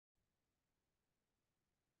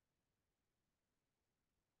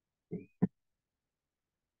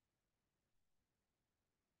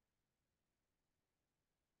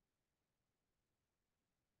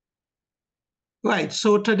Right.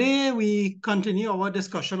 So today we continue our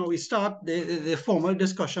discussion, or we start the formal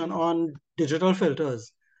discussion on digital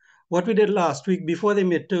filters. What we did last week before the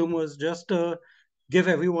midterm was just to give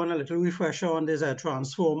everyone a little refresher on the Z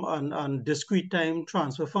transform and discrete time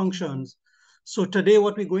transfer functions. So today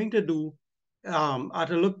what we're going to do are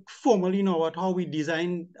to look formally now at how we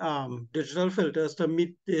design digital filters to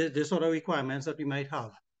meet the sort of requirements that we might have.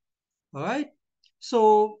 All right.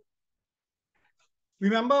 So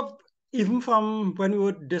remember, even from when we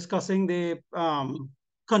were discussing the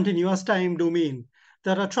continuous time domain,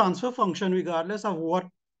 that a transfer function, regardless of what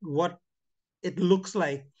it looks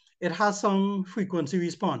like, it has some frequency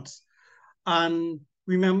response. And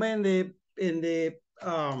remember, in the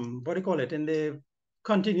what do you call it, in the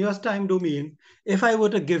continuous time domain, if I were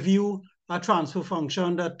to give you a transfer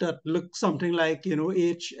function that looks something like,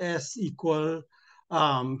 hs equal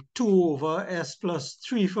 2 over s plus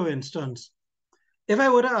 3, for instance. If I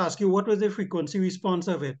were to ask you what was the frequency response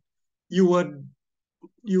of it, you would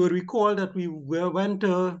recall that we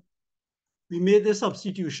made the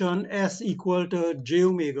substitution s equal to j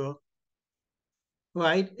omega,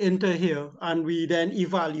 right, into here, and we then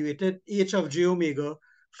evaluated h of j omega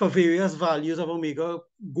for various values of omega,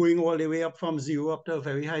 going all the way up from 0 up to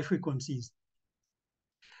very high frequencies.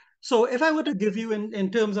 So if I were to give you in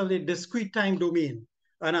terms of the discrete time domain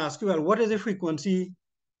and ask you, well, what is the frequency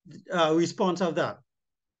response of that?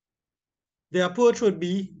 The approach would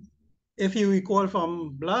be, if you recall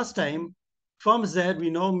from last time, from Z, we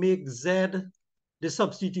now make Z the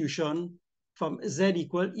substitution from Z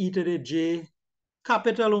equal e to the j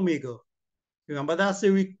capital omega. Remember, that's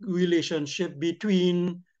the relationship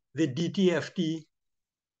between the DTFT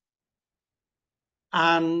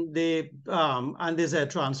and the Z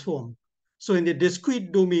transform. So in the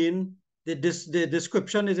discrete domain, the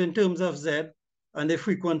description is in terms of Z, and the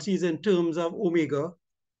frequency is in terms of omega,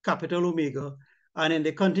 capital omega. And in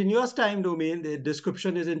the continuous time domain, the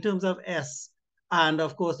description is in terms of S. And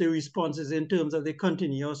of course, the response is in terms of the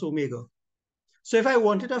continuous omega. So if I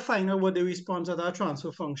wanted to find out what the response of that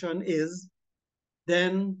transfer function is,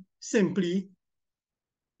 then simply,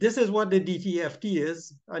 this is what the DTFT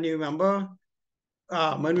is. And you remember,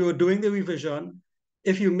 when we were doing the revision,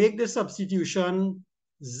 if you make the substitution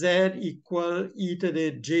Z equal e to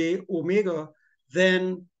the j omega,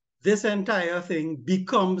 then this entire thing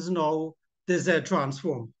becomes now the Z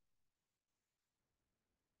transform,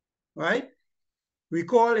 right?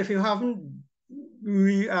 Recall, if you haven't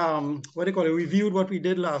reviewed what we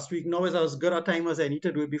did last week, now is as good a time as any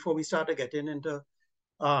to do it before we start getting into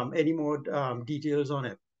any more details on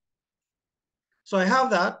it. So I have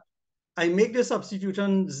that. I make the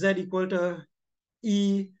substitution Z equal to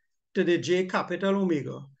e to the j capital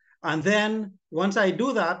omega. And then once I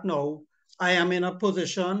do that now, I am in a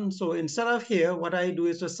position. So instead of here, what I do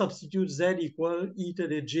is to substitute Z equal e to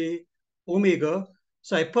the j omega.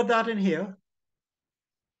 So I put that in here.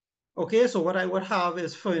 Okay, so what I would have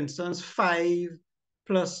is, for instance, 5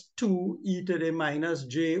 plus 2 e to the minus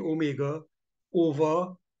j omega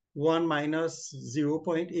over 1 minus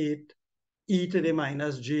 0.8 e to the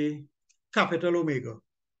minus j capital omega.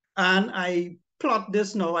 And I plot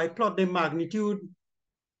this now. I plot the magnitude.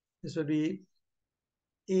 This would be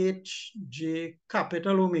hj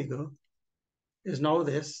capital omega is now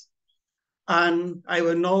this. And I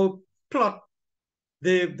will now plot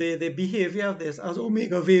the behavior of this as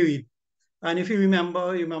omega varied. And if you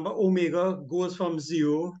remember omega goes from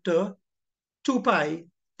 0 to 2 pi,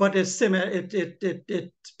 but it's similar,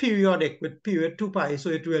 it's periodic with period 2 pi. So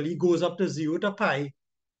it really goes up to 0 to pi.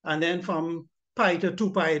 And then from pi to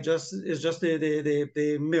 2 pi is just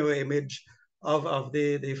the mirror image of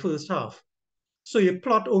the first half. So you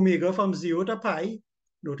plot omega from 0 to pi.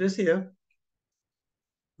 Notice here.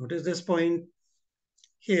 Notice this point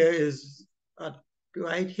here is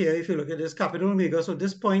right here. If you look at this capital omega, so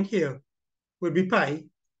this point here will be pi,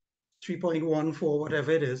 3.14,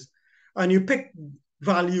 whatever it is. And you pick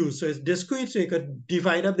values. So it's discrete. So you could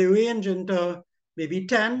divide up the range into maybe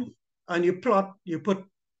 10. And you put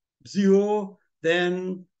 0,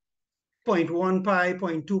 then 0.1 pi,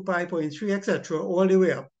 0.2 pi, 0.3, etc., all the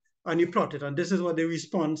way up. And you plot it. And this is what the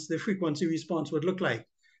response, the frequency response would look like.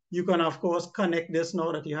 You can, of course, connect this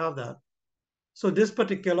now that you have that. So this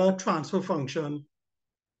particular transfer function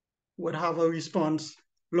would have a response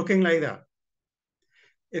looking like that.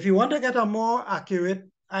 If you want to get a more accurate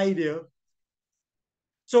idea,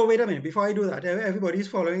 so wait a minute, before I do that, everybody's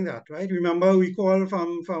following that, right? Remember, we call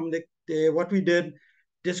from what we did,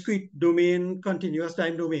 discrete domain, continuous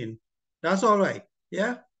time domain. That's all right,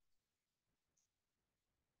 yeah?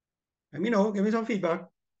 Let me know, give me some feedback.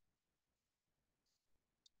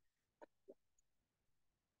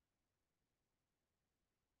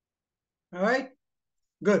 All right,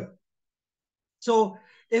 good. So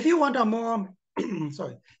if you want a more,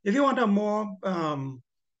 sorry, if you want a more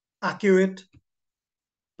accurate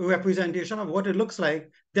representation of what it looks like,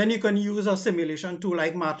 then you can use a simulation tool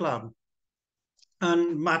like MATLAB.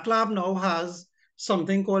 And MATLAB now has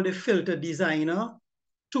something called a filter designer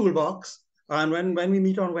toolbox. And when we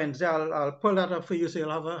meet on Wednesday, I'll pull that up for you so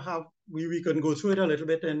you'll we can go through it a little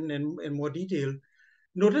bit in more detail.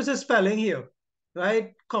 Notice the spelling here,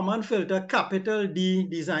 right? Common filter, capital D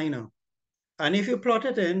designer. And if you plot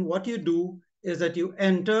it in, what you do is that you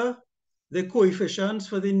enter the coefficients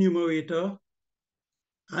for the numerator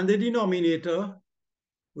and the denominator,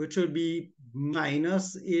 which would be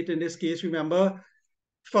 -8 in this case. Remember,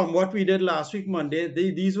 from what we did last week, Monday,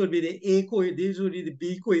 these would be these would be the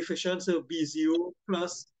B coefficients, so B0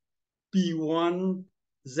 plus B1,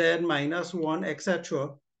 Z minus 1,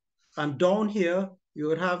 etc. And down here, you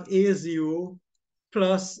would have A0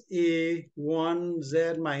 plus A1,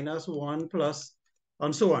 Z minus 1 plus,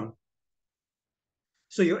 and so on.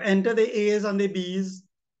 So you enter the A's and the B's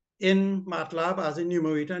in MATLAB as a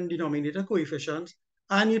numerator and denominator coefficients,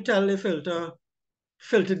 and you tell the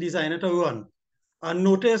filter designer to run. And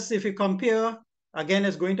notice if you compare, again,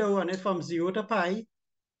 it's going to run it from 0 to pi.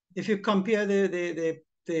 If you compare the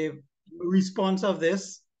response of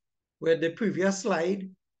this with the previous slide,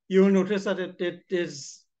 you will notice that it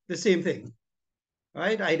is the same thing,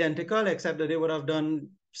 right? Identical, except that they would have done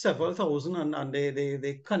several thousand and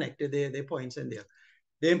they connected their points in there.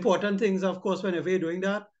 The important things, of course, whenever you're doing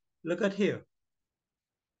that, look at here.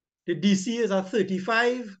 The DC is at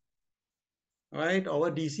 35, right?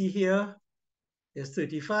 Our DC here is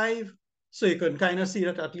 35. So you can kind of see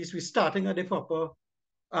that at least we're starting at the proper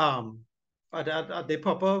at the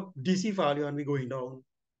proper DC value and we're going down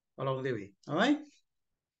along the way. All right.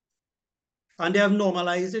 And they have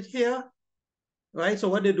normalized it here, right? So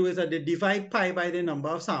what they do is that they divide pi by the number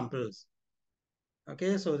of samples.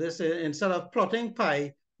 Okay, so this instead of plotting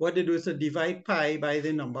pi, what they do is to divide pi by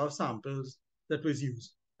the number of samples that was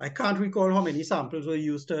used. I can't recall how many samples were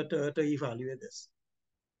used to evaluate this.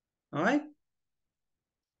 All right.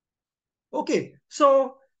 Okay,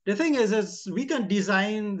 so the thing is we can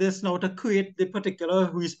design this now to create the particular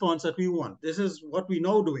response that we want. This is what we're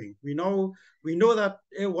now doing. We know that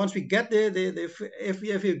once we get there,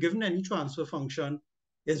 if you're given any transfer function,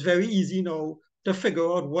 it's very easy now to figure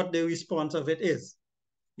out what the response of it is.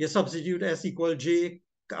 You substitute S equal J,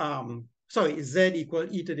 Z equal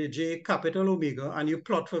e to the J capital omega, and you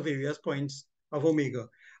plot for various points of omega.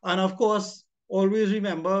 And of course, always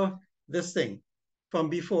remember this thing from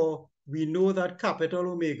before. We know that capital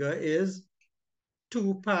omega is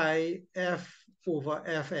 2 pi f over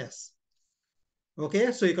fs.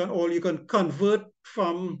 Okay, so you can convert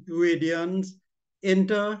from radians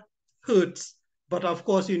into hertz, but of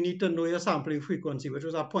course you need to know your sampling frequency, which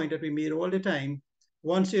was a point that we made all the time.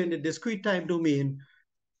 Once you're in the discrete time domain,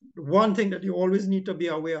 one thing that you always need to be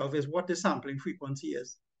aware of is what the sampling frequency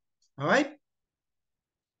is. All right?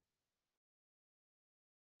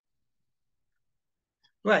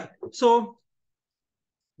 Right. So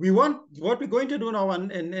what we're going to do now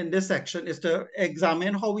in this section is to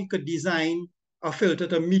examine how we could design a filter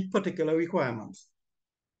to meet particular requirements.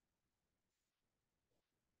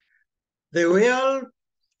 And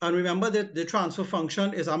remember that the transfer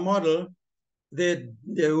function is a model. The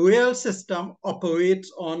real system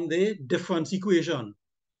operates on the difference equation.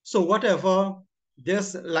 So whatever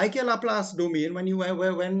this, like your Laplace domain,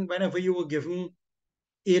 whenever you were given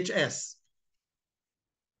HS,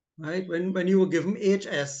 right? When you were given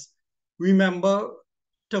HS, remember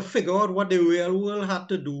to figure out what the real world had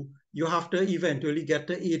to do, you have to eventually get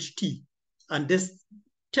to HT. And this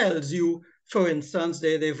tells you, for instance,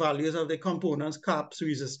 the values of the components, caps,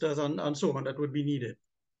 resistors, and so on that would be needed.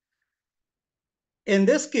 In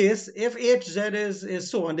this case, if Hz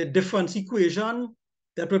is so on, the difference equation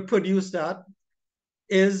that would produce that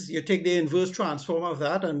is you take the inverse transform of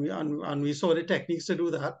that, and we saw the techniques to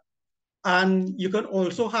do that. And you can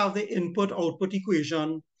also have the input-output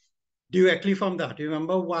equation directly from that.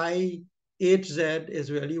 Remember, Hz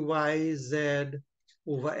is really Yz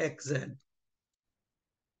over Xz.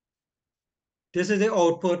 This is the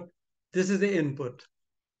output, this is the input.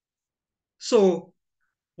 So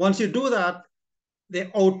once you do that,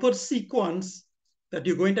 the output sequence that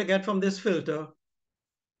you're going to get from this filter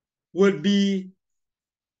would be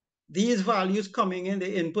these values coming in,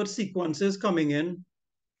 the input sequences coming in,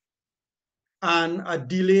 and a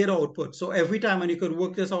delayed output. So every time, and you could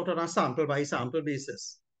work this out on a sample by sample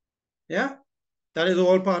basis. Yeah, that is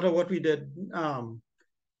all part of what we did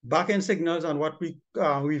back in signals and what we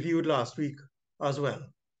reviewed last week as well.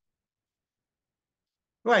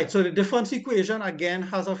 Right, so the difference equation again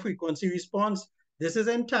has a frequency response. This is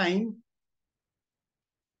in time,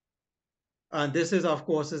 and this is, of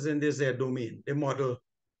course, is in the Z domain, the model.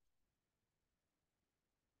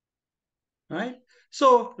 Right?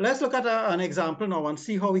 So let's look at an example now and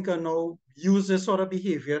see how we can now use this sort of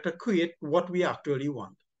behavior to create what we actually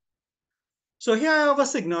want. So here I have a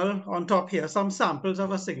signal on top here, some samples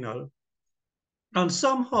of a signal. And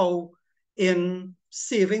somehow in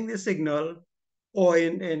saving the signal or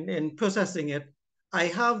in processing it, I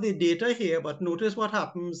have the data here, but notice what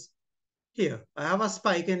happens here. I have a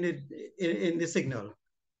spike in the signal.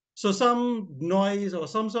 So some noise or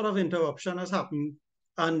some sort of interruption has happened,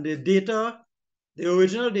 and the data, the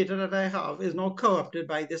original data that I have is now corrupted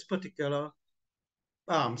by this particular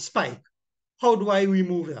spike. How do I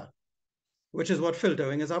remove that? Which is what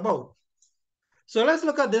filtering is about. So let's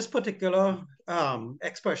look at this particular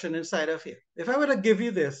expression inside of here. If I were to give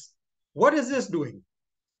you this, what is this doing?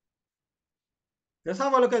 Let's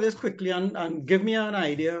have a look at this quickly and give me an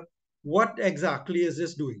idea. What exactly is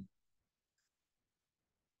this doing?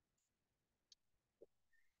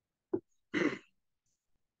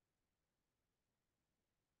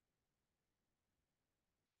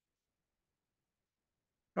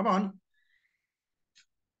 Come on.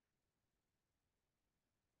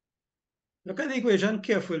 Look at the equation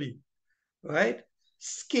carefully, right?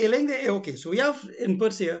 Scaling the, okay, so we have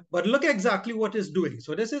inputs here, but look exactly what it's doing.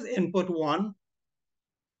 So this is input one.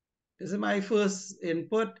 This is my first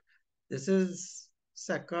input. This is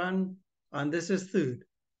second, and this is third.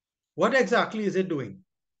 What exactly is it doing?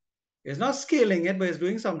 It's not scaling it, but it's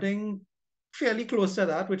doing something fairly close to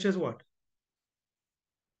that, which is what?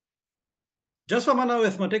 Just from an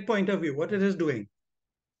arithmetic point of view, what it is doing.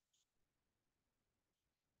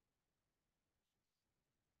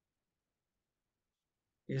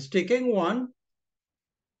 It's taking one,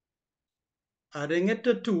 adding it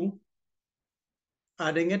to two,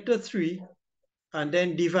 adding it to three, and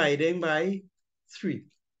then dividing by three.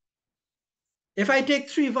 If I take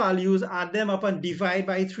three values, add them up and divide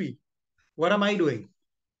by three, what am I doing?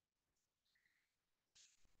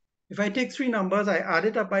 If I take three numbers, I add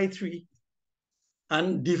it up by three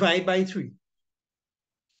and divide by three.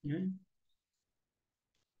 Yeah.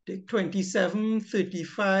 Take 27,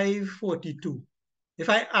 35, 42. If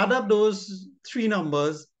I add up those three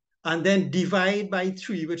numbers and then divide by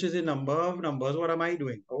three, which is a number of numbers, what am I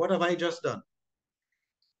doing? Or what have I just done?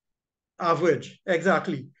 Average,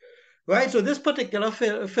 exactly. Right, so this particular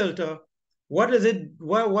filter, what is it?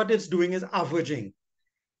 What it's doing is averaging.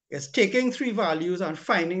 It's taking three values and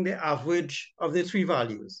finding the average of the three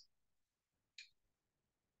values.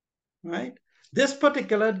 Right? This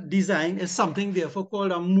particular design is something therefore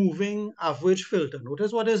called a moving average filter.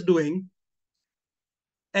 Notice what it's doing.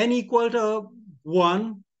 N equal to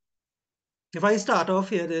 1. If I start off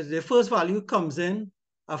here, the first value comes in.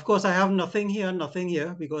 Of course, I have nothing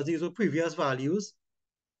here, because these were previous values,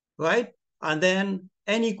 right? And then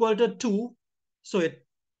N equal to 2. So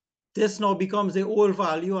this now becomes the old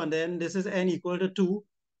value, and then this is N equal to 2.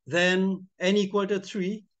 Then N equal to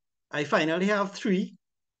 3. I finally have 3.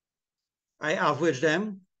 I average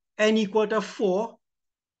them. N equal to 4.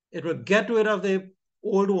 It will get rid of the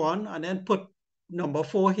old one and then put number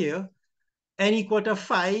 4 here. N equal to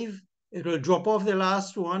 5. It will drop off the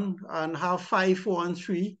last one and have 5, 4, and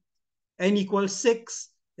 3. N equals 6.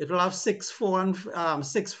 It will have 6, 4, and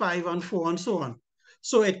 6, 5, and 4, and so on.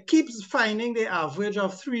 So it keeps finding the average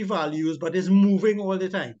of three values, but it's moving all the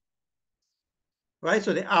time. Right?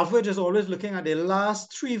 So the average is always looking at the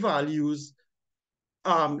last three values.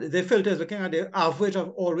 The filter is looking at the average of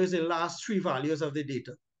always the last three values of the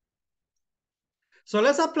data. So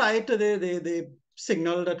let's apply it to the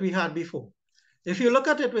signal that we had before. If you look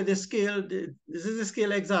at it with the scale, this is the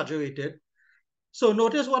scale exaggerated. So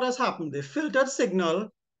notice what has happened. The filtered signal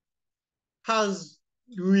has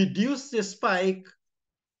reduced the spike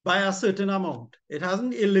by a certain amount. It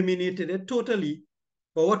hasn't eliminated it totally,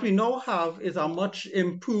 but what we now have is a much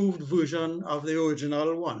improved version of the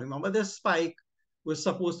original one. Remember, this spike was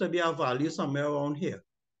supposed to be a value somewhere around here,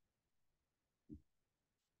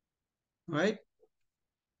 right?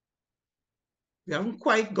 We haven't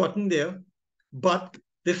quite gotten there, but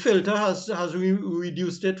the filter has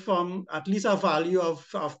reduced it from at least a value of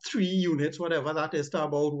 3 units, whatever that is, to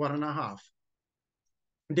about 1.5.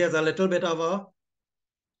 There's a little bit of a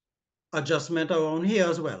adjustment around here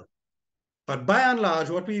as well. But by and large,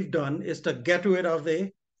 what we've done is to get rid of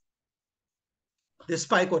the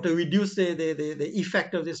spike, or to reduce the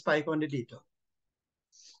effect of the spike on the data.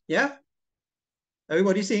 Yeah?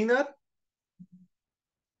 Everybody seeing that?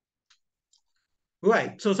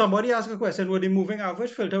 Right. So somebody asked a question, would the moving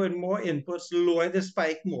average filter with more inputs lower the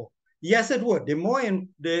spike more? Yes, it would. The more and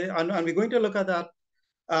we're going to look at that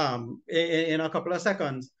in a couple of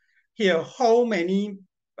seconds. Here, how many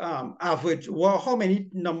average, well, how many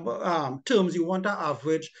terms you want to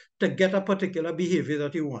average to get a particular behavior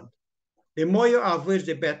that you want. The more you average,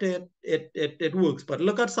 the better it works. But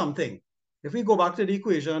look at something. If we go back to the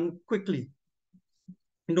equation quickly,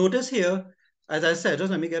 notice here, as I said, just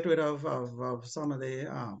let me get rid of some of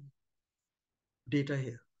the data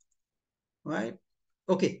here, right?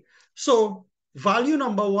 Okay, so value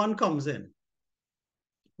number 1 comes in.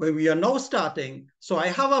 Where we are now starting, so I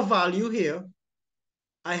have a value here,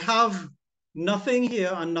 I have nothing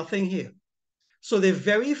here and nothing here. So the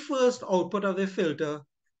very first output of the filter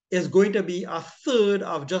is going to be a third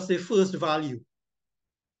of just the first value.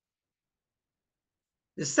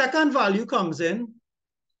 The second value comes in,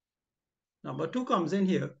 number 2 comes in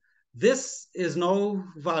here. This is now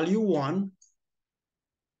value 1.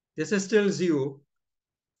 This is still 0.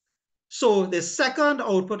 So the second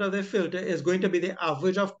output of the filter is going to be the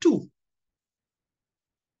average of 2.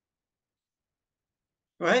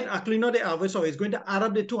 Right? Actually, not the average, so it's going to add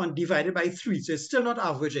up the 2 and divide it by 3. So it's still not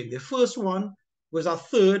averaging. The first one was a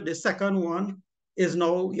third. The second one is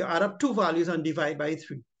now, you add up 2 values and divide by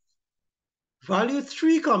 3. Value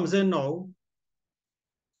 3 comes in now,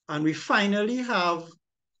 and we finally have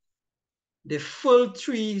the full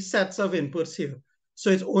 3 sets of inputs here.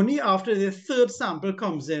 So it's only after the third sample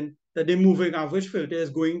comes in that the moving average filter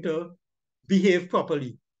is going to behave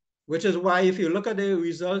properly, which is why if you look at the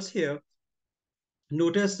results here,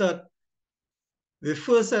 notice that the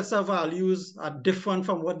first sets of values are different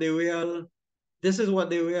from what the real, this is what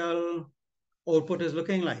the real output is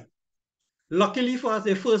looking like. Luckily for us,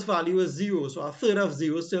 the first value is 0, so a third of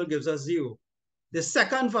 0 still gives us 0. The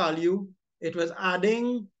second value, it was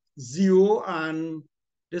adding 0, and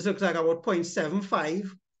this looks like about 0.75.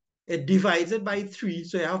 It divides it by 3,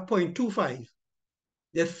 so you have 0.25.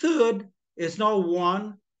 The third is now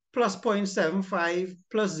 1 plus 0.75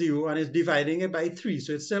 plus 0, and it's dividing it by 3,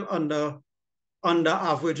 so it's still under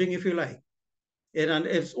averaging, if you like. And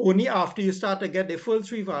it's only after you start to get the full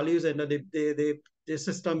 3 values and the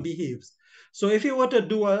system behaves. So if you were to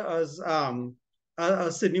do as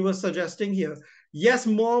Sydney was suggesting here, yes,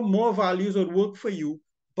 more values would work for you.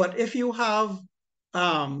 But if you have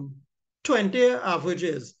 20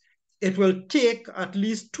 averages, it will take at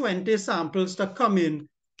least 20 samples to come in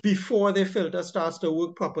before the filter starts to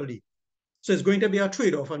work properly. So it's going to be a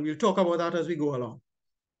trade-off, and we'll talk about that as we go along.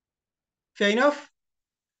 Fair enough?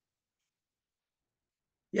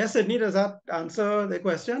 Yes, Sydney, does that answer the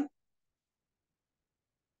question?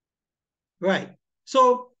 Right.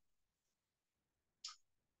 So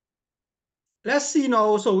let's see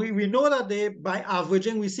now. So we know that by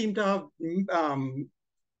averaging, we seem to have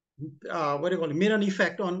what do you call it, made an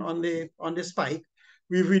effect on the spike.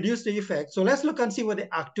 We've reduced the effect. So let's look and see what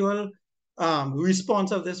the actual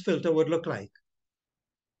response of this filter would look like.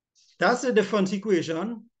 That's the difference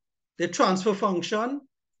equation. The transfer function,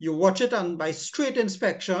 you watch it, and by straight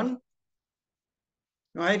inspection,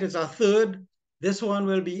 right, it's a third. This one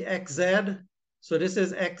will be xz. So this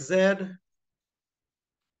is xz.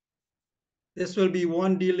 This will be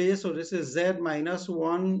 1 delay. So this is z minus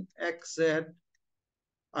 1 xz.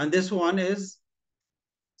 And this one is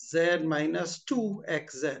z minus 2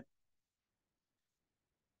 xz.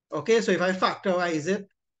 Okay, so if I factorize it,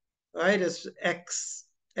 right, it's xz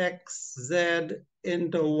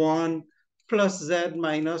into 1 plus z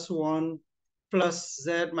minus 1 plus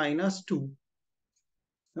z minus 2,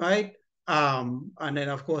 right? And then,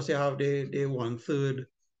 of course, you have the 1/3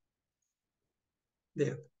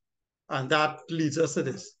 there. And that leads us to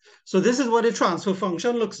this. So this is what a transfer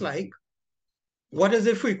function looks like. What is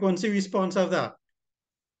the frequency response of that?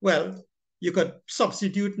 Well, you could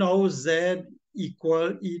substitute now z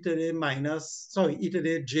equal e to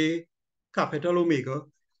the j capital omega,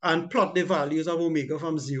 and plot the values of omega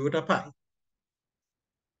from 0 to pi.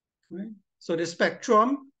 Right? So the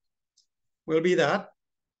spectrum will be that.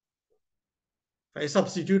 If I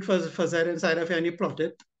substitute for z inside of here and you plot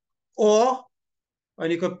it, or,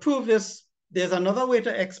 and you could prove this, there's another way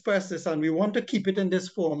to express this, and we want to keep it in this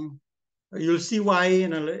form. You'll see why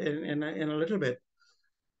in a little bit.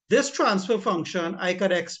 This transfer function I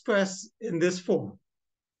could express in this form.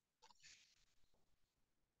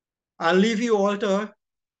 I'll leave you all to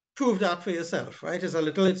prove that for yourself, right? It's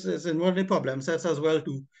in one of the problem sets as well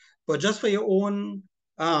too. But just for your own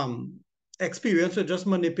experience with just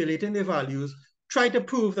manipulating the values, try to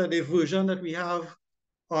prove that the version that we have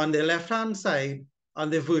on the left-hand side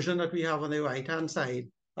and the version that we have on the right-hand side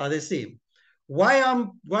are the same.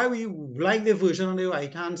 Why we like the version on the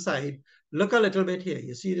right-hand side, look a little bit here.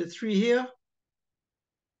 You see the 3 here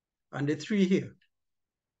and the 3 here.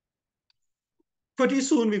 Pretty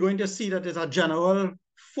soon we're going to see that there's a general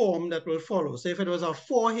form that will follow. So if it was a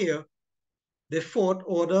 4 here, the fourth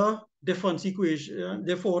order difference equation,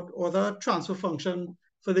 the fourth order transfer function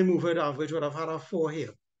for the moving average would have had a 4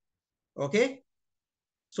 here. Okay?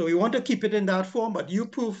 So we want to keep it in that form, but you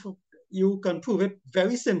can prove it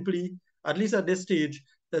very simply, at least at this stage,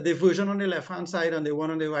 that the version on the left-hand side and the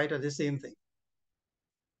one on the right are the same thing.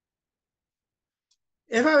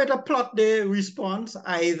 If I were to plot the response,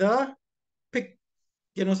 either pick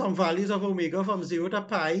some values of omega from 0 to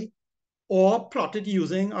pi, or plot it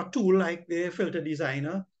using a tool like the filter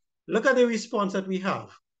designer, look at the response that we have.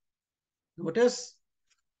 Notice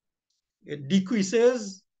it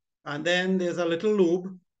decreases, and then there's a little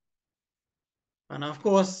lobe. And of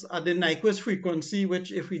course, at the Nyquist frequency,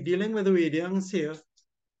 which if we're dealing with the radians here,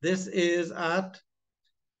 this is at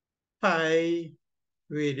pi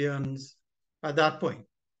radians at that point.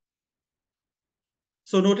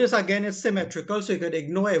 So notice again, it's symmetrical, so you could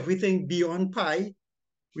ignore everything beyond pi.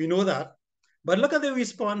 We know that. But look at the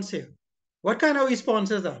response here. What kind of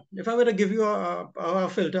response is that? If I were to give you a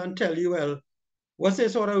filter and tell you, well, what's the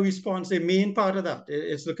sort of response, the main part of that?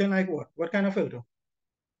 It's looking like what? What kind of filter?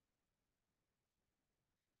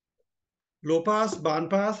 Low pass, band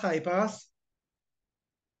pass, high pass?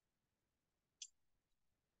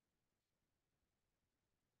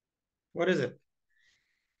 What is it?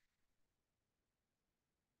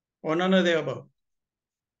 Or none of the above?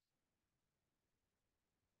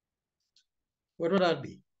 What would that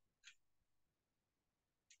be?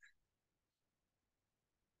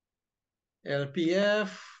 LPF,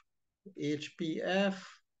 HPF,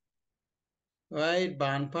 right?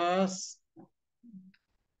 Band pass,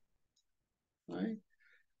 right?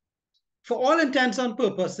 For all intents and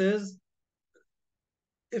purposes,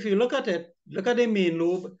 if you look at it, look at the main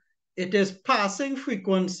lobe, it is passing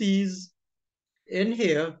frequencies in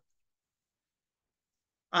here.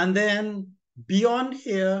 And then beyond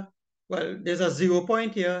here, well, there's a 0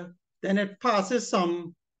 point here, then it passes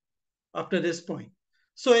some up to this point.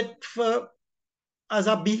 So as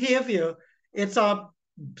a behavior, it's a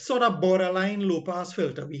sort of borderline low pass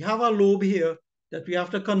filter. We have a lobe here that we have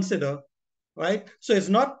to consider, right? So it's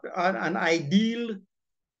not an ideal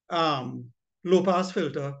low pass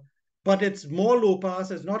filter, but it's more low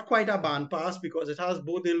pass. It's not quite a band pass because it has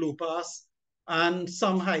both the low pass and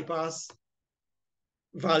some high pass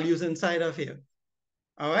values inside of here.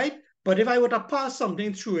 All right. But if I were to pass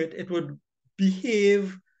something through it, it would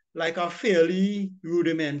behave like a fairly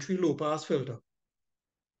rudimentary low pass filter.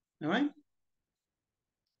 All right.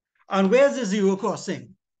 And where's the zero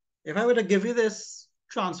crossing? If I were to give you this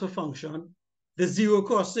transfer function, the zero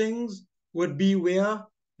crossings would be where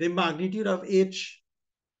the magnitude of h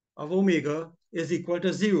of omega is equal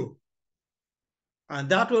to 0. And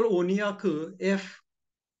that will only occur if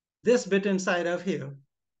this bit inside of here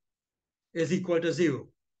is equal to 0.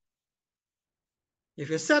 If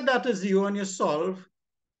you set that to 0 and you solve,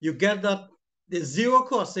 you get that the zero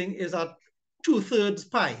crossing is at 2/3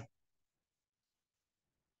 pi,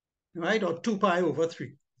 right? Or 2 pi over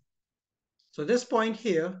 3. So this point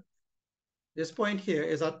here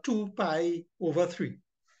is at 2 pi over 3,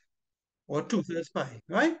 or 2/3 pi,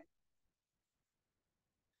 right?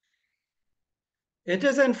 It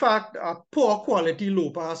is, in fact, a poor quality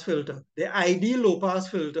low-pass filter. The ideal low-pass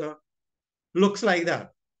filter looks like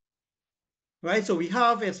that, right? So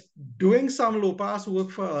it's doing some low-pass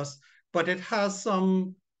work for us, but it has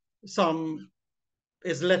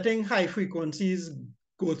is letting high frequencies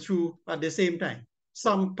go through at the same time.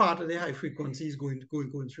 Some part of the high frequencies going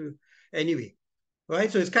through anyway,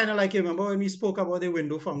 right? So it's kind of like, you remember when we spoke about the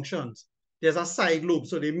window functions, there's a side lobe.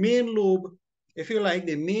 So the main lobe, if you like,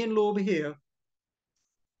 the main lobe here,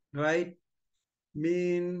 right?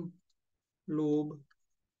 Main lobe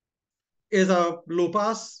is a low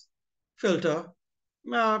pass filter,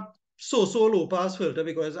 so low pass filter,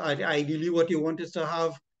 because ideally what you want is to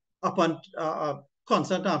have a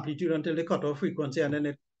constant amplitude until the cutoff frequency, and then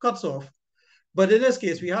it cuts off. But in this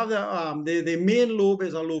case, we have the main lobe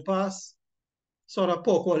is a low pass, sort of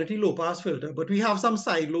poor quality low pass filter, but we have some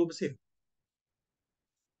side lobes here,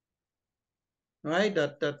 right?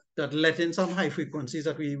 That let in some high frequencies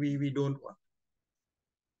that we don't want.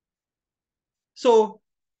 So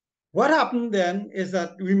what happened then is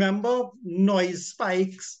that, remember, noise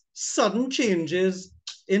spikes, sudden changes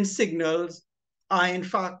in signals are in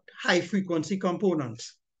fact high frequency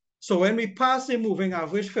components. So when we pass a moving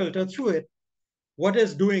average filter through it, what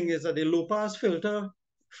it's doing is that the low pass filter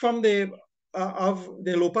from the of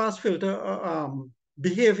the low-pass filter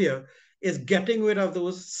behavior is getting rid of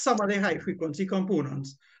some of the high-frequency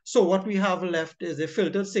components. So what we have left is a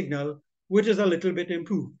filtered signal, which is a little bit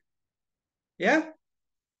improved. Yeah?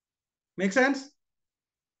 Make sense?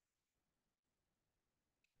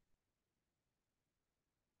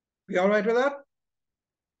 We all right with that?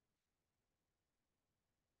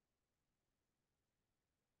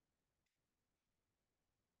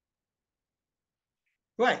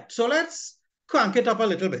 Right, so let's crank it up a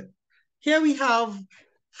little bit. Here we have,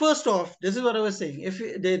 first off, this is what I was saying. If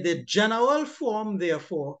the general form,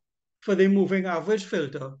 therefore, for the moving average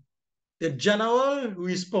filter, the general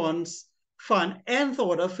response for an nth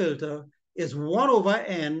order filter is 1 over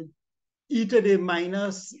n e to the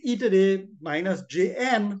minus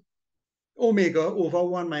jn omega over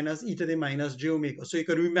 1 minus e to the minus j omega. So you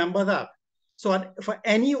could remember that. So for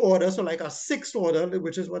any order, so like a sixth order,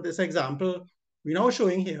 which is what this example we're now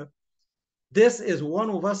showing here, this is 1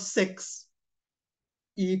 over 6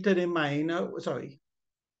 e to the minus,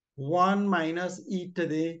 1 minus e to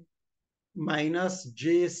the minus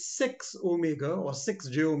j6 omega, or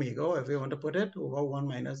 6j omega, or if you want to put it, over 1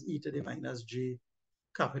 minus e to the minus j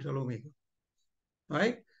capital omega,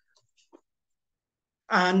 right?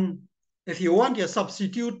 And if you want, you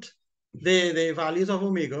substitute the values of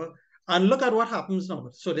omega and look at what happens now.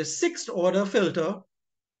 So the sixth order filter,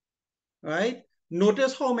 right?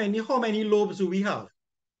 Notice how many lobes do we have?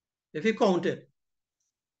 If you count it,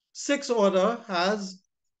 sixth order has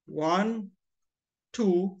 1,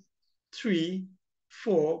 2, 3,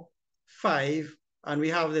 4, 5, and we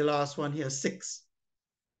have the last one here, 6.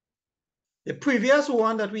 The previous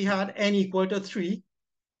one that we had, n equal to 3,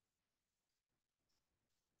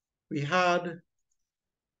 we had,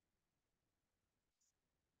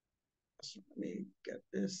 let me get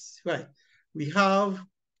this right. We have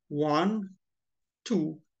 1,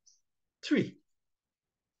 2, 3.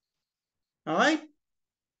 All right?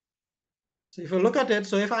 So if you look at it,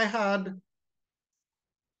 so if I had,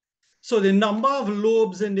 so the number of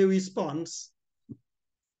lobes in the response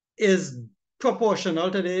is proportional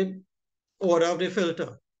to the order of the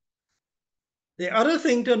filter. The other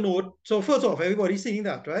thing to note, so first off, everybody's seeing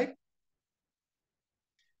that, right?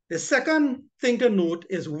 The second thing to note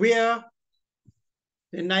is where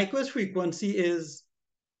the Nyquist frequency is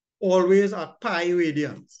always at pi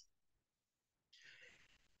radians.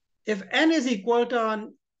 If n is equal to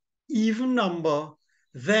an even number,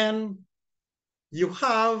 then you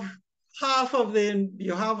have half of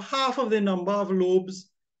the number of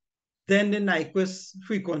lobes, then the Nyquist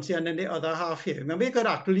frequency, and then the other half here. Remember, you could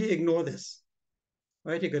actually ignore this,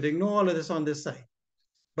 right? You could ignore all of this on this side.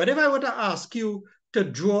 But if I were to ask you to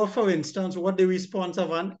draw, for instance, what the response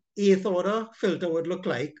of an 8th order filter would look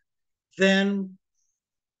like, then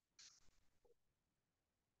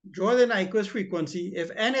draw the Nyquist frequency.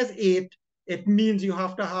 If n is 8, it means you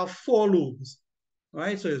have to have 4 lobes,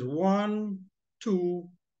 right? So it's 1, 2,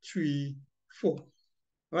 3, 4,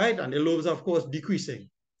 right? And the lobes, of course, decreasing.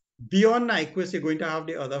 Beyond Nyquist, you're going to have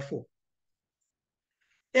the other 4.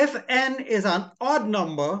 If n is an odd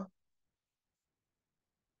number,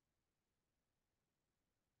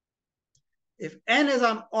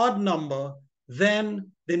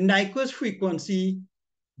 then the Nyquist frequency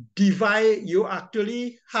divide, you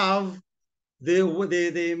actually have the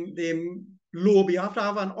lobe, you have to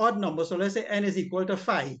have an odd number. So let's say n is equal to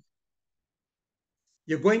 5.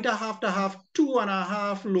 You're going to have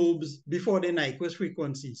 2.5 lobes before the Nyquist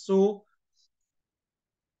frequency. So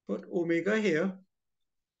put omega here.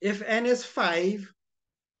 If n is 5,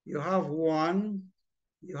 you have 1,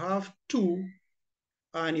 you have 2,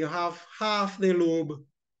 and you have half the lobe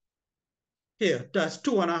here. That's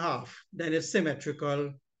 2.5. Then it's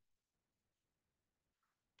symmetrical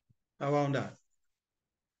around that.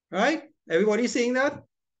 Right? Everybody seeing that?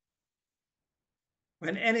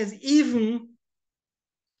 When n is even,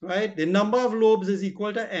 right, the number of lobes is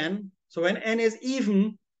equal to n. So when n is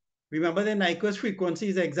even, remember the Nyquist frequency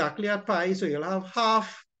is exactly at pi, so you'll have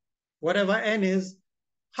half, whatever n is,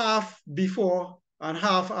 half before and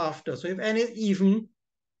half after. So if n is even,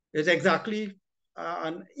 it's exactly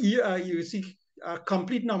you see a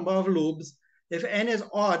complete number of lobes. If n is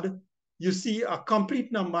odd, you see a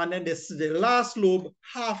complete number, and then the last lobe,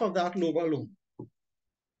 half of that lobe alone.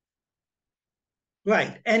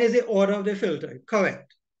 Right, n is the order of the filter,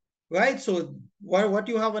 correct. Right, so what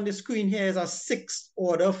you have on the screen here is a 6th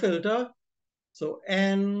order filter. So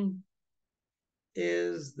n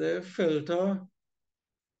is the filter,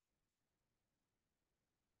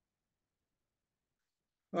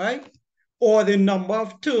 right? Or the number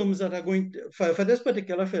of terms that are going to, for this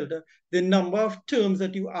particular filter, the number of terms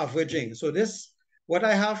that you're averaging. So this, what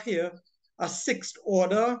I have here, a sixth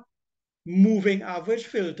order moving average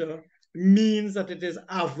filter means that it is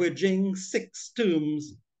averaging 6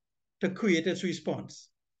 terms to create its response.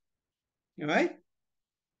 All right?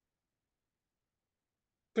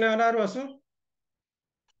 Clear on that, Russell?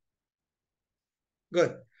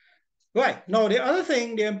 Good. Right. Now, the other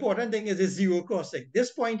thing, the important thing is the zero crossing.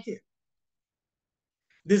 This point here.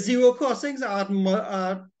 The zero crossings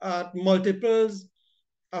are at multiples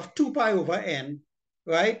of 2 pi over n,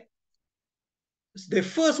 right? The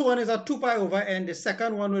first one is at 2 pi over n. The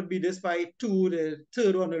second one would be this by 2. The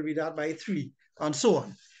third one will be that by 3, and so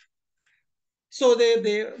on. So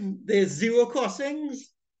the zero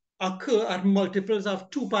crossings occur at multiples of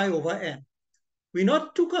 2 pi over n. We're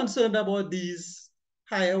not too concerned about these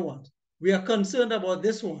higher ones. We are concerned about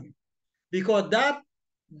this one because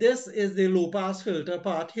this is the low pass filter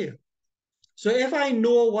part here. So if I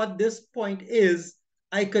know what this point is,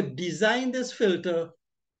 I could design this filter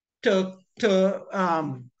to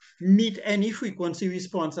meet any frequency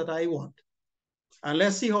response that I want. And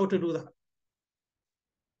let's see how to do that.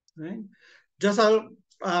 Right? Just a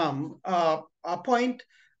point,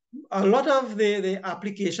 a lot of the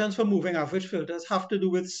applications for moving average filters have to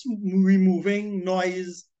do with removing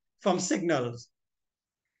noise from signals,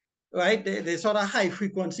 right? They sort of high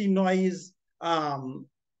frequency noise,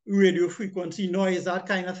 radio frequency noise, that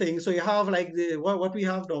kind of thing. So you have like what we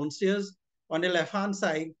have downstairs on the left-hand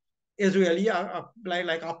side is really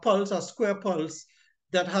like a pulse, a square pulse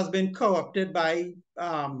that has been corrupted by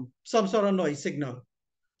some sort of noise signal,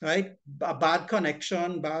 right? A bad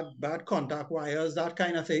connection, bad contact wires, that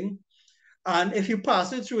kind of thing. And if you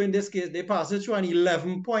pass it through, in this case, they pass it through an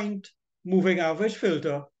 11-point moving average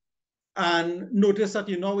filter, and notice that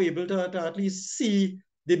you're now able to at least see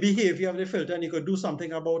the behavior of the filter and you could do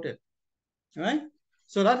something about it, right?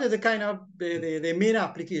 So that is the kind of the main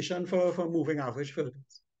application for moving average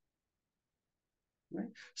filters. Right?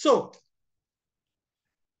 So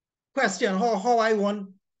question, how I want,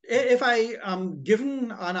 if I am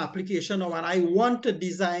given an application or when I want to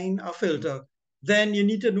design a filter, then you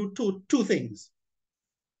need to do two things.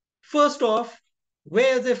 First off,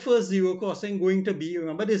 where is the first zero crossing going to be?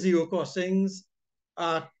 Remember the zero crossings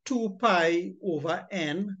are 2 pi over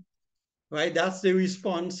n, right? That's the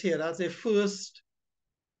response here. That's the first,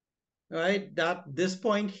 right? That this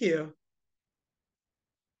point here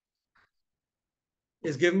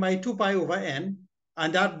is given by 2 pi over n.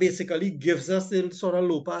 And that basically gives us the sort of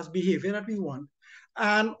low pass behavior that we want.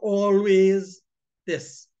 And always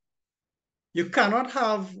this. You cannot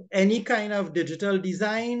have any kind of digital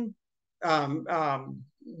design,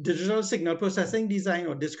 digital signal processing design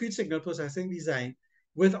or discrete signal processing design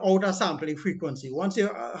without a sampling frequency. Once you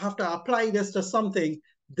have to apply this to something,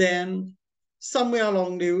 then somewhere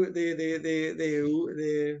along the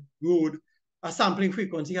road, a sampling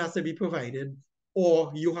frequency has to be provided,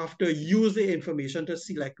 or you have to use the information to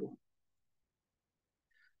select one.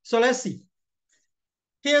 So let's see.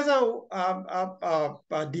 Here's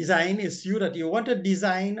a design issue that you want to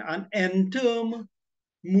design an n-term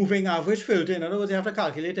moving average filter. In other words, you have to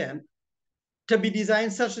calculate n to be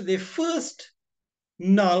designed such that the first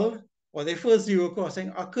null or the first zero crossing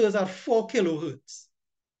occurs at 4 kilohertz.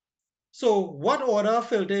 So what order of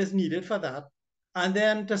filter is needed for that? And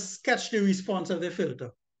then to sketch the response of the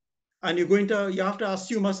filter. And you have to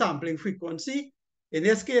assume a sampling frequency. In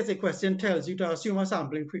this case, the question tells you to assume a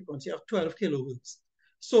sampling frequency of 12 kilohertz.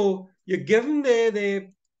 So you're given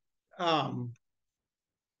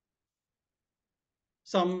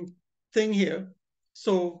something here.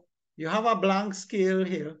 So you have a blank scale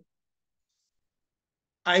here.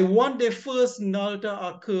 I want the first null to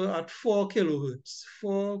occur at 4 kilohertz.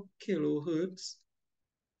 4 kilohertz.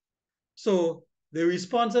 So the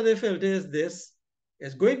response of the filter is this.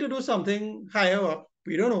 It's going to do something higher up.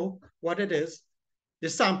 We don't know what it is. The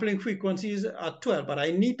sampling frequencies are 12, but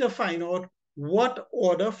I need to find out what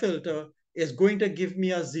order filter is going to give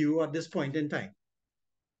me a 0 at this point in time.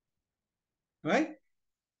 Right?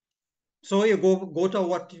 So you go to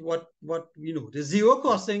what you know. The zero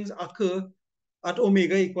crossings occur at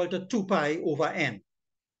omega equal to 2 pi over n.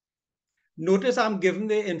 Notice I'm given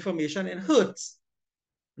the information in hertz,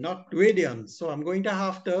 not radians. So I'm going to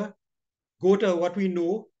have to go to what we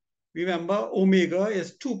know. Remember, omega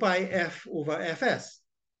is 2 pi f over fs.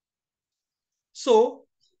 So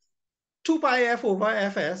 2 pi f over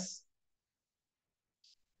fs,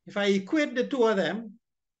 if I equate the two of them,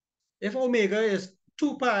 if omega is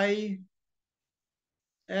 2 pi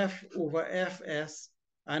f over fs,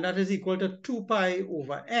 and that is equal to 2 pi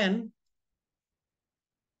over n,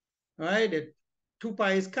 right? The 2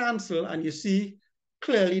 pi is cancelled, and you see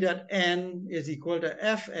clearly that n is equal to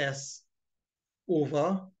fs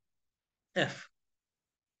over F,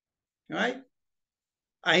 right?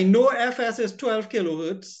 I know Fs is 12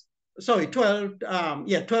 kilohertz, sorry, 12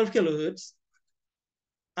 kilohertz,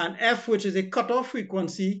 and F, which is a cutoff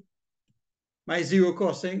frequency, my zero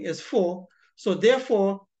crossing is 4. So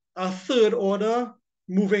therefore, a third order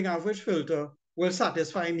moving average filter will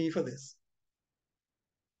satisfy me for this.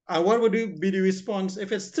 And what would be the response?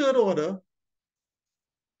 If it's third order,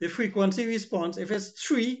 the frequency response, if it's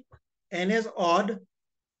 3, n is odd,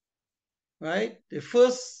 right? The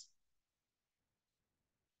first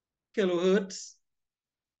kilohertz,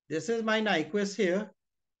 this is my Nyquist here.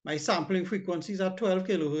 My sampling frequencies are 12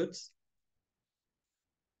 kilohertz,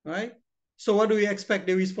 right? So what do we expect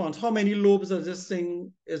the response? How many lobes is this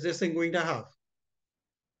thing going to have?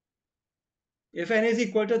 If n is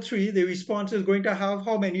equal to 3, the response is going to have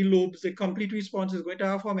how many lobes? The complete response is going to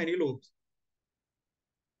have how many lobes?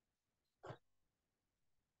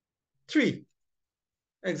 3.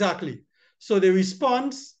 Exactly. So the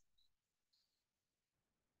response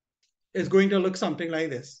is going to look something like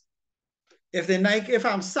this. If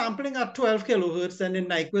I'm sampling at 12 kilohertz, then the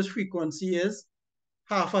Nyquist frequency is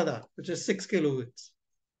half of that, which is 6 kilohertz.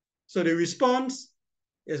 So the response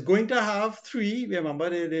is going to have 3. Remember,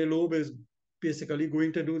 the lobe is basically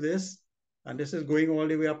going to do this. And this is going all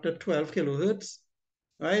the way up to 12 kilohertz,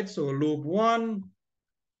 right? So lobe 1,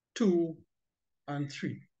 2, and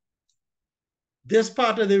 3. This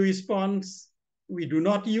part of the response we do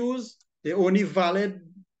not use. The only valid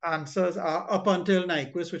answers are up until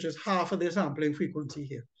Nyquist, which is half of the sampling frequency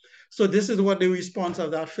here. So this is what the response of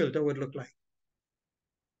that filter would look like.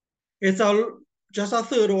 It's just a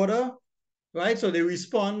third order, right? So the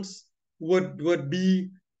response would be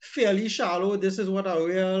fairly shallow. This is what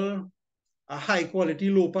a high quality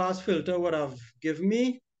low pass filter would have given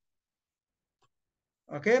me.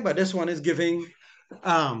 Okay, but this one is giving,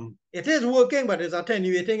 it is working, but it's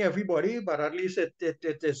attenuating everybody, but at least it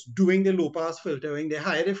is doing the low pass filtering. The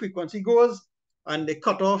higher the frequency goes, and the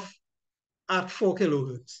cutoff at 4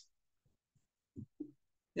 kilohertz.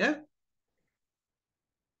 Yeah?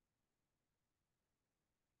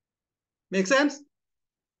 Make sense?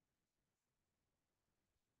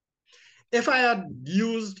 If I had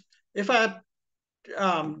the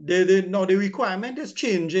requirement is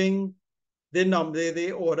changing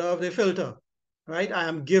the order of the filter, right? I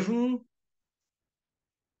am given,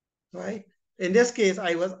 right? In this case,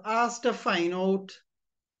 I was asked to find out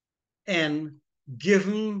n,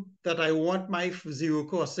 given that I want my zero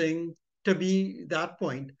crossing to be that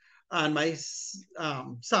point and my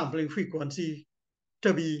sampling frequency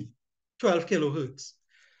to be 12 kilohertz.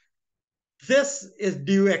 This is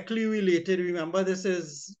directly related. Remember, this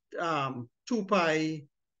is 2 pi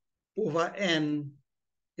over n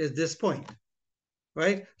is this point,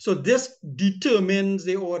 right? So this determines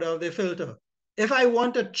the order of the filter. If I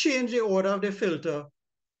want to change the order of the filter,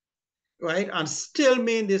 right, and still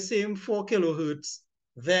maintain the same 4 kilohertz,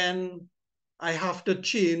 then I have to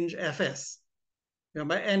change Fs.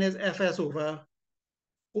 Remember, n is Fs over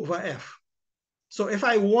F. So if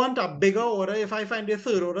I want a bigger order, if I find the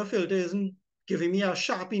third order filter isn't giving me a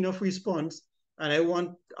sharp enough response, and I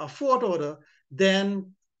want a fourth order,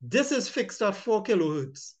 then this is fixed at 4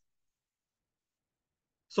 kilohertz.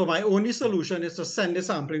 So my only solution is to send the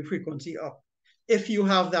sampling frequency up. If you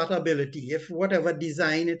have that ability, if whatever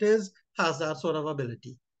design it is has that sort of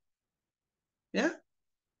ability. Yeah?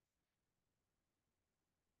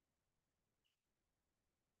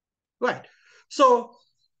 Right. So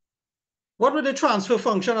what would the transfer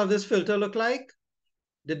function of this filter look like?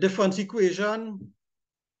 The difference equation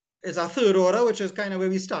is a third order, which is kind of where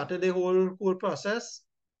we started the whole process,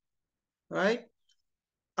 right?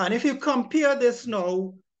 And if you compare this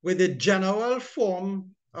now with the general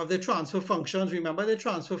form of the transfer functions, remember the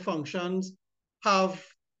transfer functions have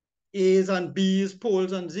A's and B's,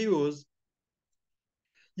 poles and zeros.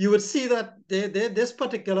 You would see that this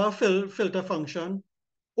particular filter function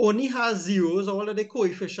only has zeros, all of the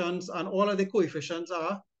coefficients, and all of the coefficients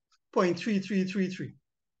are 0.3333.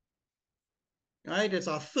 Right? It's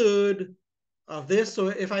a third of this. So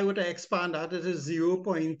if I were to expand that, it is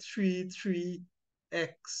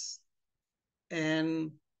 0.33x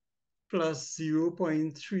n plus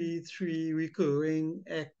 0.33 recurring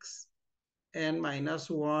x n minus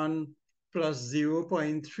 1 plus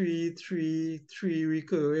 0.333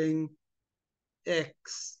 recurring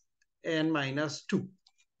x n minus 2.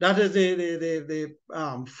 That is the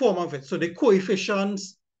form of it. So the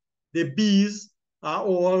coefficients, the b's, are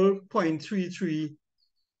all 0.33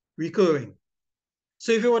 recurring.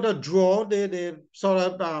 So if you were to draw the sort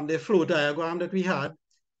of the flow diagram that we had,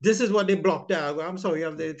 this is what the block diagram, sorry,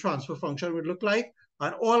 of the transfer function would look like.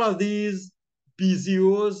 And all of these B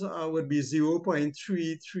zeros would be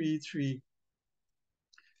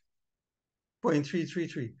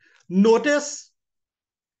 0.333. Notice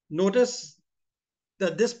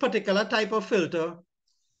that this particular type of filter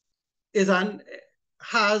is an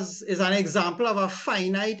example of a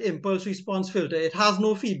finite impulse response filter. It has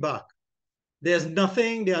no feedback. There's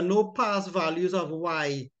nothing, there are no past values of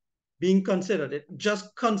Y being considered. It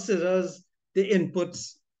just considers the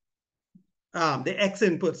inputs, the X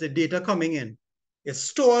inputs, the data coming in. It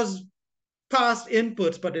stores past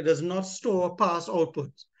inputs, but it does not store past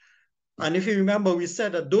outputs. And if you remember, we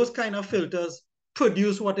said that those kind of filters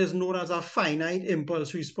produce what is known as a finite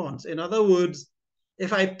impulse response. In other words,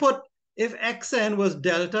 if Xn was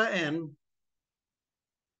delta n,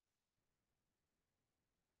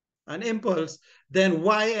 an impulse, then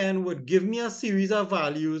Yn would give me a series of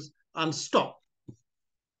values and stop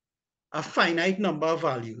a finite number of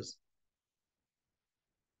values,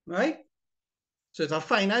 right? So it's a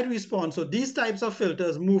finite response. So these types of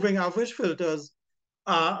filters, moving average filters,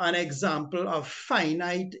 are an example of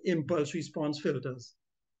finite impulse response filters.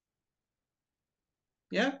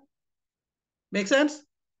 Yeah? Make sense?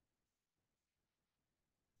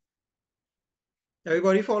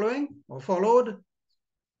 Everybody following or followed?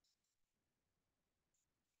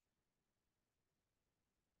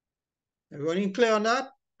 Everybody clear on that?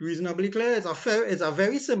 Reasonably clear? It's a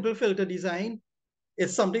very simple filter design.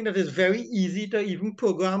 It's something that is very easy to even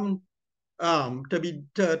program to be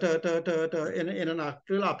in an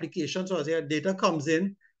actual application. So as your data comes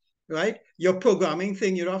in, right? Your programming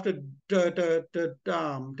thing, you don't have to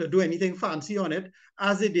do anything fancy on it.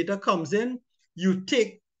 As the data comes in, you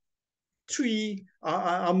take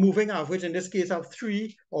a moving average, in this case of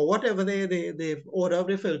 3, or whatever the order of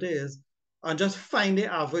the filter is, and just find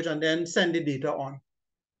the average and then send the data on.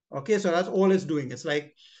 Okay, so that's all it's doing. It's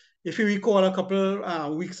like, if you recall a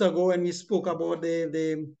couple weeks ago when we spoke about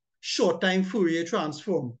the short-time Fourier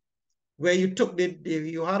transform, where you took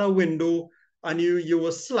you had a window and you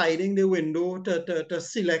were sliding the window to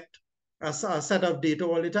select a set of data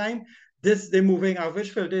all the time. The moving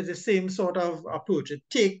average filter is the same sort of approach. It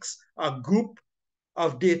takes a group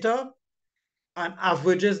of data and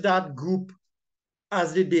averages that group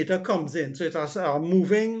as the data comes in. So it's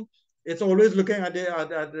moving, it's always looking at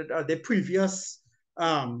the previous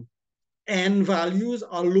n values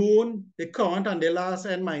alone, the current and the last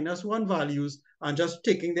n minus 1 values, and just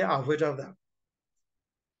taking the average of that.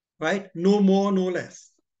 Right? No more, no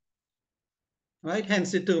less. Right?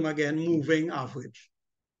 Hence the term again, moving average.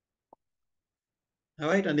 All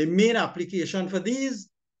right, and the main application for these,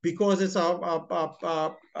 because it's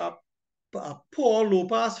a poor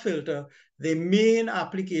low-pass filter, the main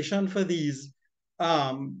application for these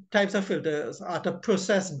types of filters are to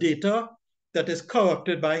process data that is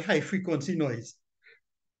corrupted by high-frequency noise.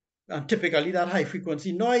 And typically that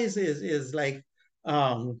high-frequency noise is like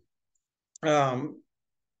random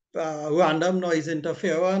noise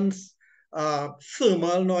interference,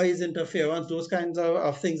 thermal noise interference, those kinds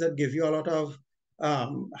of things that give you a lot of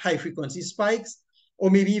high-frequency spikes.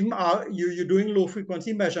 Or maybe even you're doing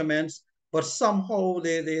low-frequency measurements, but somehow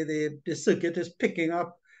the circuit is picking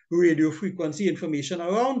up radio frequency information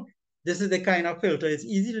around. This is the kind of filter. It's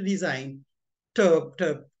easy to design to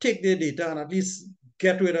take the data and at least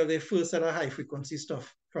get rid of the first set of high-frequency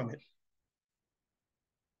stuff from it.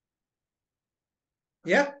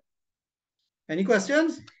 Yeah? Any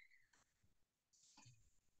questions?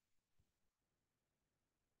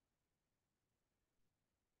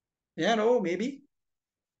 Yeah, no, maybe.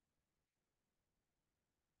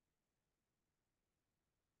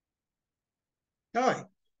 All right.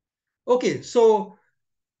 Okay, so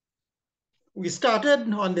we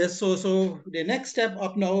started on this. So the next step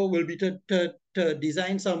up now will be to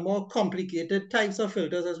design some more complicated types of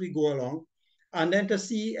filters as we go along, and then to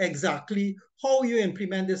see exactly how you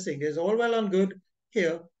implement this thing. It's all well and good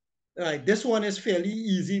here. Right, this one is fairly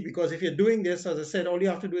easy because if you're doing this, as I said, all you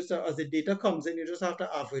have to do is as the data comes in, you just have to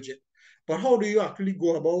average it. But how do you actually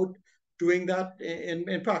go about doing that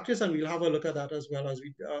in practice? And we'll have a look at that as well as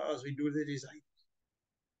we do the design.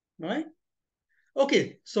 All right.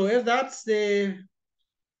 Okay, so if that's the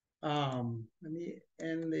let me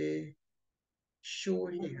end the show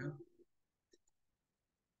here.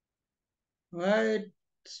 Right,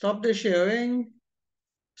 stop the sharing.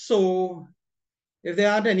 So if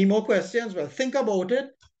there aren't any more questions, well, think about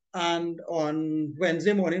it. And on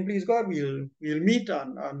Wednesday morning, please God, we'll meet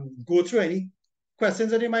and go through any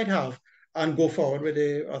questions that you might have and go forward with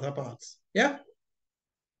the other parts. Yeah?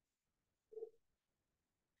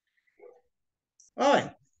 All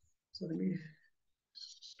right. So let me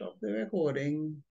stop the recording.